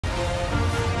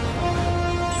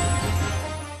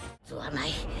な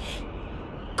い。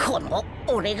この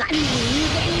俺が人間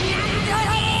なん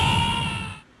だ。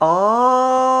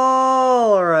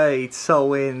Alright,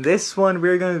 so in this one,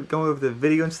 we're going to go over the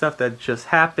video and stuff that just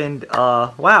happened.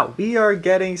 Wow, we are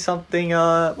getting something,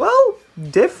 well,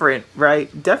 different,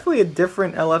 right? Definitely a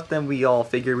different LF than we all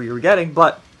figured we were getting,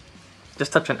 but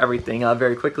just touch on everything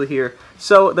very quickly here.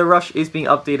 So the rush is being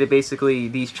updated. Basically,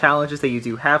 these challenges that you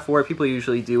do have for it, people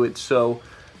usually do it so,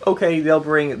 okay, they'll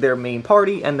bring their main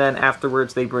party, and then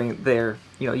afterwards they bring their,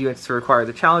 units to require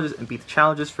the challenges and beat the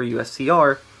challenges for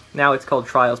USCR. Now it's called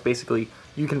trials. Basically,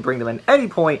 you can bring them at any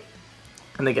point,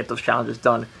 and they get those challenges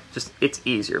done. Just, it's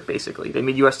easier, basically. They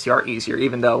made USTR easier,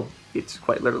 even though it's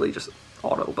quite literally just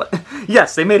auto. But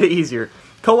yes, they made it easier.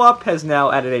 Co-op has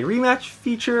now added a rematch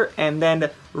feature, and then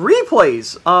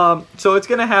replays. So it's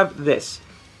going to have this.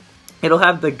 It'll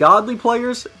have the godly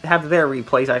players have their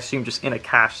replays, I assume just in a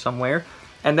cache somewhere.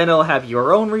 And then it'll have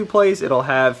your own replays. It'll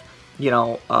have,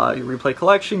 your replay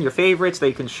collection, your favorites that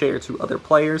you can share to other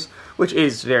players, which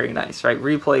is very nice, right?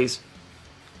 Replays,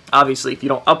 obviously, if you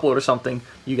don't upload or something,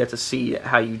 you get to see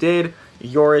how you did,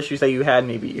 your issues that you had,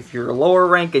 maybe if you're a lower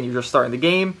rank and you're just starting the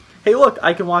game. Hey, look,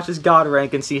 I can watch this god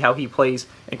rank and see how he plays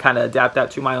and kind of adapt that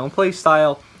to my own play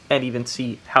style and even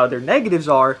see how their negatives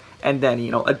are and then,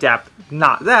 adapt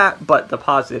not that, but the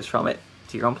positives from it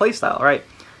to your own play style, right?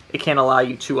 It can allow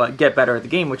you to get better at the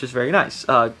game, which is very nice.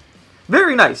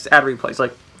 Very nice to add replays,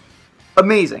 like,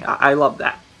 amazing. I love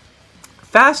that.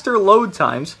 Faster load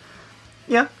times,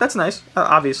 yeah, that's nice,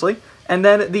 obviously. And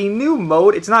then the new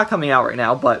mode, it's not coming out right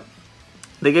now, but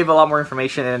they gave a lot more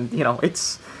information, and,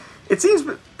 it seems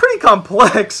pretty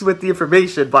complex with the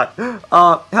information, but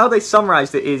how they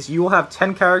summarized it is you will have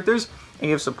 10 characters, and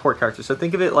you have support characters. So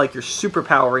think of it like you're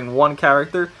superpowering one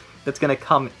character that's going to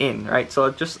come in, right? So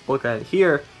just look at it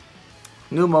here.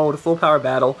 New mode, full power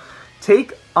battle.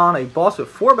 Take on a boss with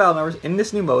 4 battle members in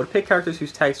this new mode. Pick characters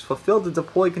whose tags fulfill the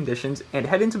deploy conditions and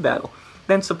head into battle.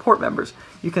 Then support members.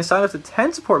 You can sign up to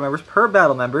 10 support members per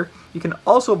battle member. You can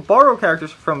also borrow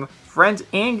characters from friends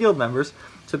and guild members,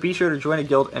 so be sure to join a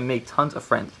guild and make tons of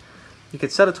friends. You can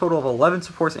set a total of 11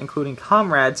 supports, including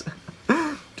comrades,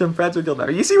 from friends or guild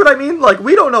members. You see what I mean? Like,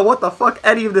 we don't know what the fuck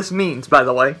any of this means, by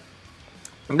the way.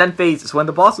 And then phases. When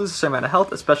the boss loses a certain amount of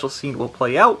health, a special scene will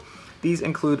play out. These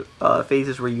include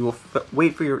phases where you will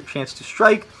wait for your chance to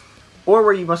strike, or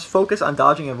where you must focus on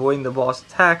dodging and avoiding the boss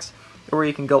attacks, or where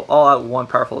you can go all out with one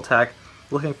powerful attack.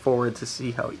 Looking forward to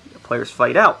see how players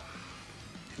fight out.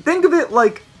 Think of it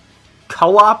like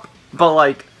co-op, but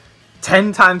like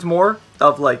 10 times more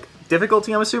of like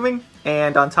difficulty, I'm assuming,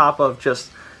 and on top of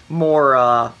just more,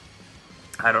 I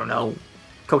don't know,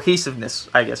 cohesiveness,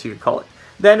 I guess you could call it.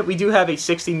 Then we do have a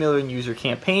 60 million user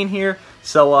campaign here,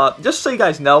 so just so you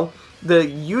guys know, the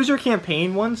user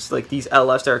campaign ones, like these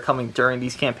LFs that are coming during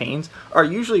these campaigns, are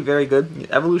usually very good.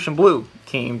 Evolution Blue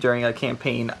came during a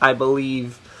campaign, I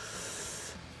believe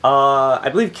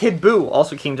Kid Buu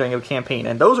also came during a campaign,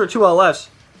 and those are 2 LFs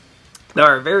that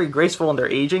are very graceful in their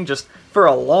aging, just for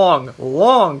a long,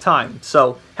 long time.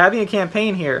 So having a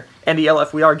campaign here, and the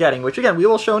LF we are getting, which again, we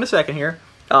will show in a second here,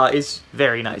 is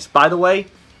very nice. By the way,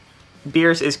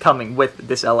 Beers is coming with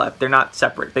this LF. They're not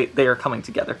separate. They are coming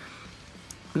together.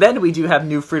 Then we do have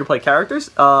new free-to-play characters.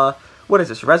 What is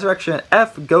this? Resurrection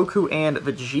F, Goku, and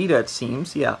Vegeta, it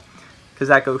seems. Yeah, because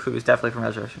that Goku is definitely from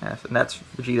Resurrection F, and that's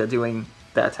Vegeta doing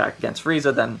that attack against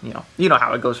Frieza. Then, you know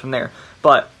how it goes from there.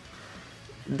 But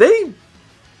they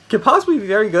could possibly be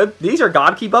very good. These are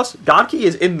God Key buffs. God Key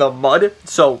is in the mud,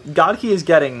 so God Key is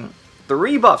getting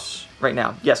 3 buffs right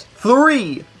now. Yes,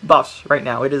 3 buffs right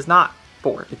now. It is not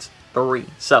 4. It's 3.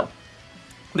 So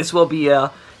this will be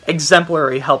a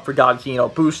exemplary help for God Key.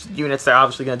 Boost units, they're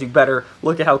obviously going to do better.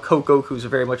 Look at how Goku's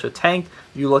very much a tank.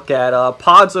 You look at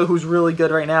Podza, who's really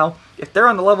good right now. If they're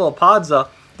on the level of Podza,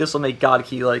 this will make God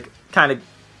Key, like, kind of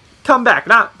come back.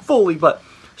 Not fully, but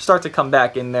start to come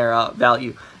back in their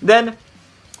value. Then,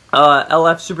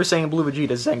 LF Super Saiyan Blue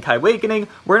Vegeta Zenkai Awakening.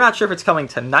 We're not sure if it's coming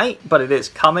tonight, but it is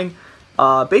coming.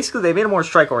 Basically, they made it more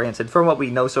strike-oriented from what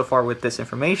we know so far with this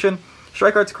information.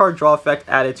 Strike Arts card draw effect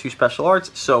added to special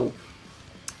arts, so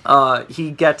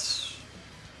he gets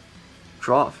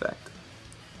draw effect.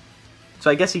 So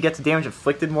I guess he gets damage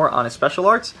inflicted more on his special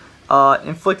arts.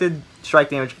 Inflicted strike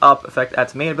damage up effect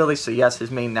adds to main ability, so yes,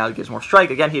 his main now gives more strike.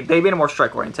 Again, they made it more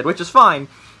strike-oriented, which is fine.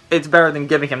 It's better than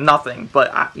giving him nothing,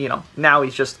 but, now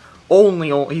he's just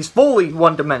he's fully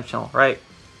one-dimensional, right?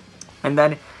 And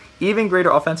then even greater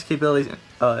offensive capabilities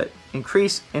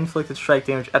increase inflicted strike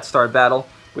damage at start of battle,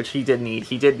 which he did need.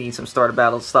 He did need some start of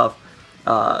battle stuff,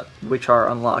 which are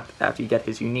unlocked after you get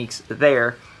his uniques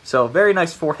there. So very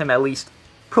nice for him, at least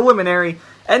preliminary.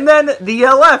 And then the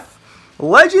LF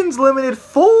Legends Limited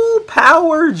Full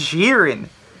Power Jiren.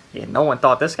 Yeah, no one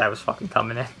thought this guy was fucking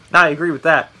coming in. I agree with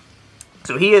that.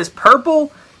 So he is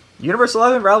purple, Universe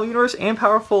 11, Rival Universe, and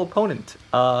Powerful Opponent.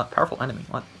 Powerful Enemy.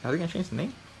 What? Are they going to change the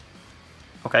name?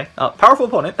 Okay. Powerful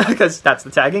Opponent, because that's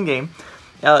the tag in game.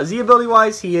 Z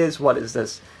ability-wise, he is, what is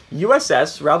this?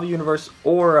 USS, Rival Universe,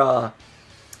 or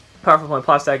Powerful Opponent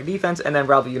Blast Tag Defense, and then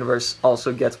Rival Universe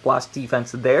also gets Blast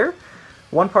Defense there.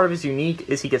 One part of his unique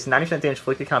is he gets 90% damage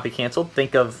inflicted, cannot be canceled.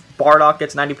 Think of Bardock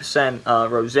gets 90%,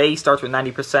 Rosé starts with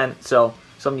 90%, so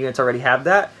some units already have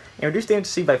that. And reduce damage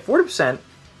to C by 40%.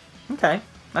 Okay,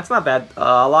 that's not bad.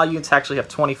 A lot of units actually have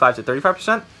 25 to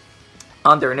 35%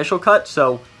 on their initial cut,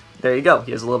 so there you go.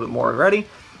 He has a little bit more already.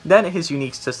 Then his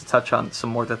uniques, just to touch on some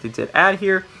more that they did add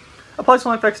here. Applies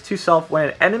only effects to self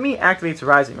when an enemy activates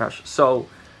Rising Rush. So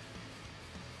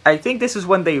I think this is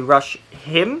when they rush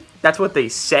him. That's what they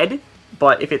said.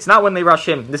 But if it's not when they rush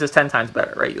him, this is 10 times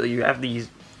better, right? You have these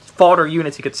fodder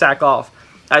units you could sack off.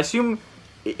 I assume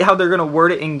how they're going to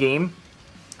word it in-game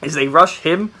is they rush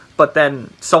him, but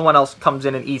then someone else comes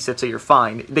in and eats it, so you're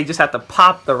fine. They just have to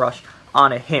pop the rush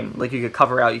on a him. Like, you could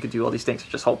cover out, you could do all these things.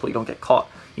 Just hopefully you don't get caught,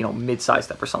 you know, mid-side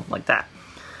step or something like that.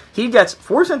 He gets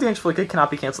 4% damage inflicted,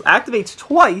 cannot be canceled, activates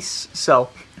twice, so...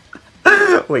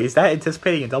 Wait, is that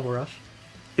anticipating a double rush?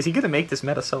 Is he going to make this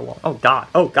meta so long? Oh, God.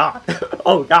 Oh, God.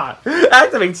 Oh, God.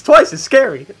 Activates twice is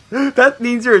scary. That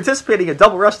means you're anticipating a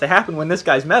double rush to happen when this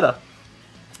guy's meta.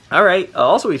 Alright.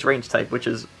 Also, he's range type, which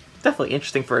is definitely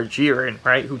interesting for a Jiren,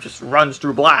 right? Who just runs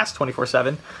through Blast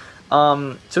 24/7.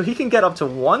 So he can get up to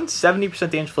 170%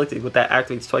 damage inflicted with that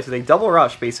activates twice. So they double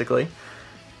rush, basically.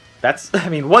 That's, I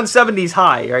mean, 170 is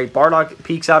high, right? Bardock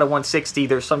peaks out at 160.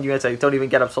 There's some units that don't even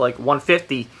get up to, like,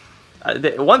 150.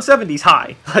 170 is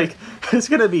high. Like, it's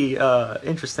going to be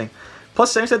interesting.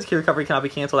 Plus, 70% security recovery cannot be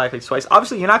canceled, activates twice.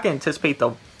 Obviously, you're not going to anticipate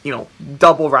the, you know,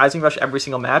 double Rising Rush every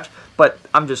single match, but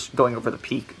I'm just going over the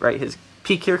peak, right? His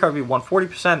peak here recovery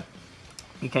 140%.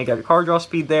 You can't get your card draw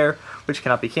speed there, which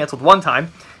cannot be canceled one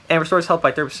time. And restores health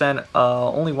by 30%,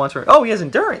 only once. Oh, he has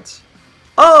endurance.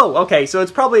 Oh, okay, so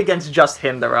it's probably against just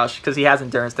him, the rush, because he has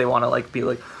endurance. They want to, like, be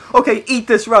like, okay, eat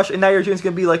this rush, and now your Jiren's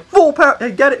going to be like, full power,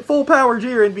 get it, full power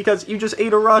Jiren, because you just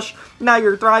ate a rush, now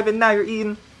you're thriving, now you're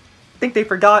eating. I think they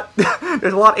forgot.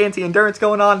 There's a lot of anti-endurance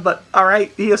going on, but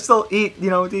alright, he'll still eat, you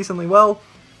know, decently well.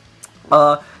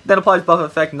 Then applies buff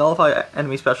effect, nullify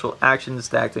enemy special actions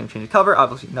to activate and change the cover.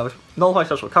 Obviously, nullify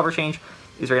special cover change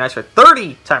is very nice for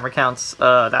 30 timer counts.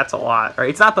 That's a lot, right?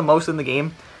 It's not the most in the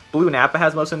game. Blue Nappa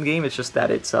has most in the game. It's just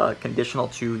that it's conditional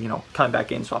to, you know, coming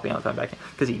back in, swapping out, coming back in,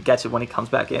 because he gets it when he comes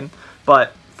back in.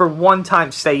 But for one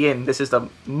time stay in, this is the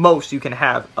most you can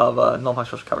have of a nullify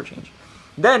special cover change.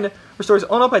 Then restores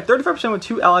own up by 35% when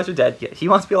 2 allies are dead. Yeah, he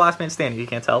wants to be a last man standing, you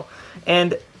can't tell.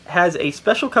 And has a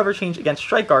special cover change against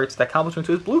strike guards that combos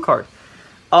into his blue card.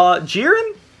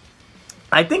 Jiren,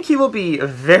 I think he will be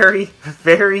very,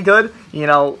 very good. You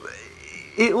know,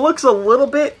 it looks a little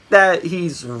bit that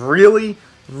he's really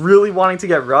wanting to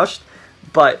get rushed,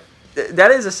 but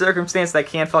that is a circumstance that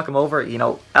can fuck him over. You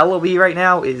know, LOE right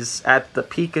now is at the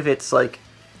peak of its, like,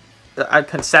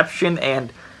 conception,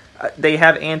 and they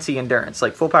have anti-endurance.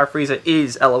 Like, Full Power Frieza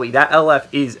is LOE. That LF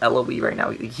is LOE right now.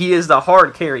 He is the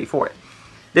hard carry for it.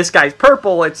 This guy's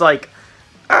purple, it's like,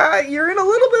 you're in a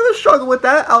little bit of a struggle with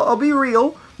that, I'll be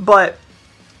real, but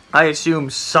I assume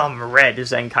some red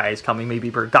Zenkai is coming, maybe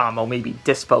Bergamo, maybe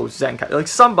Dispo's Zenkai. Like,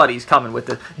 somebody's coming with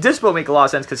it. Dispo make a lot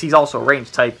of sense because he's also a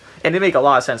range type, and it make a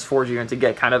lot of sense for Jiren to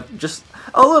get kind of just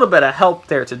a little bit of help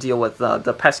there to deal with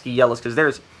the pesky yellows, because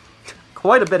there's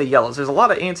quite a bit of yellows. There's a lot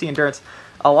of anti-endurance,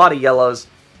 a lot of yellows,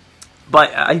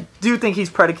 but I do think he's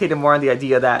predicated more on the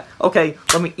idea that, okay,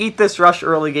 let me eat this rush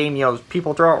early game, you know,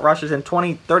 people throw out rushes in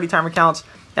 20, 30 timer counts,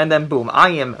 and then boom, I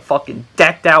am fucking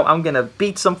decked out. I'm going to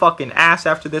beat some fucking ass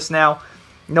after this now.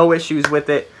 No issues with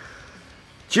it.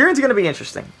 Jiren's going to be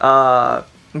interesting. Jiren's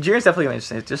definitely going to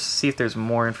be interesting. Just see if there's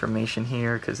more information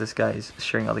here, because this guy's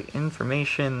sharing all the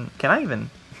information. Can I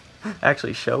even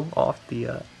actually show off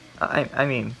the... I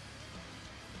mean...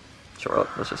 Sure,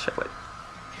 let's just show it.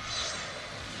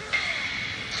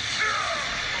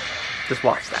 Just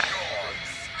watch that.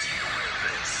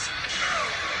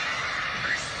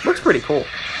 Looks pretty cool.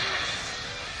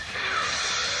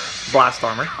 Blast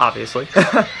armor, obviously.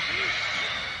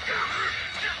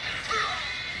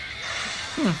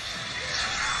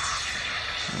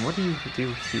 What do you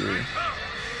do here?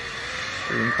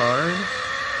 Green card.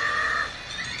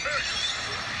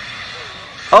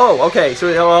 Oh, okay.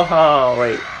 So, oh,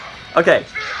 wait. Okay.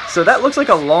 So that looks like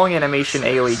a long animation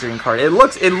AoE green card. It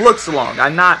looks long.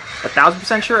 I'm not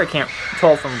 1000% sure. I can't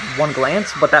tell from one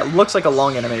glance, but that looks like a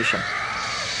long animation.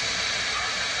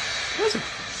 That's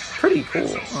pretty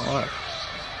cool. Oh, look.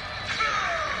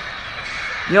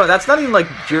 You know, that's not even like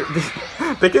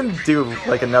they can do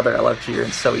like another LF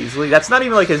Jiren so easily. That's not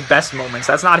even like his best moments.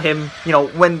 That's not him, you know,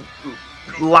 when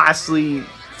lastly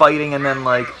fighting and then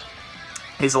like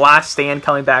his last stand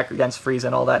coming back against Frieza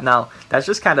and all that. No, that's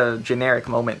just kind of generic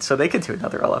moment. So they could do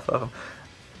another LFO.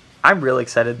 I'm really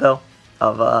excited though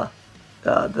of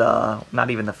the not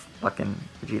even the fucking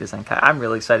Vegeta Zenkai. I'm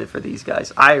really excited for these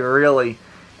guys. I really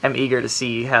am eager to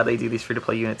see how they do these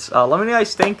free-to-play units. Let me know what you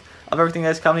guys think of everything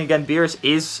that's coming. Again, Beerus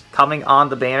is coming on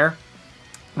the banner,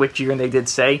 which Jiren they did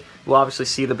say. We'll obviously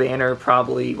see the banner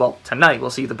probably, well, tonight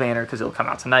we'll see the banner because it'll come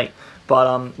out tonight.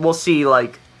 But we'll see,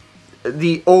 like,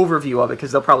 the overview of it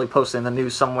because they'll probably post it in the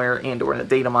news somewhere and or in the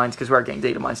data mines because we're getting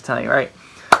data mines tonight, right?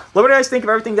 Let me know what you guys think of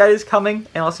everything that is coming,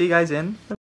 and I'll see you guys in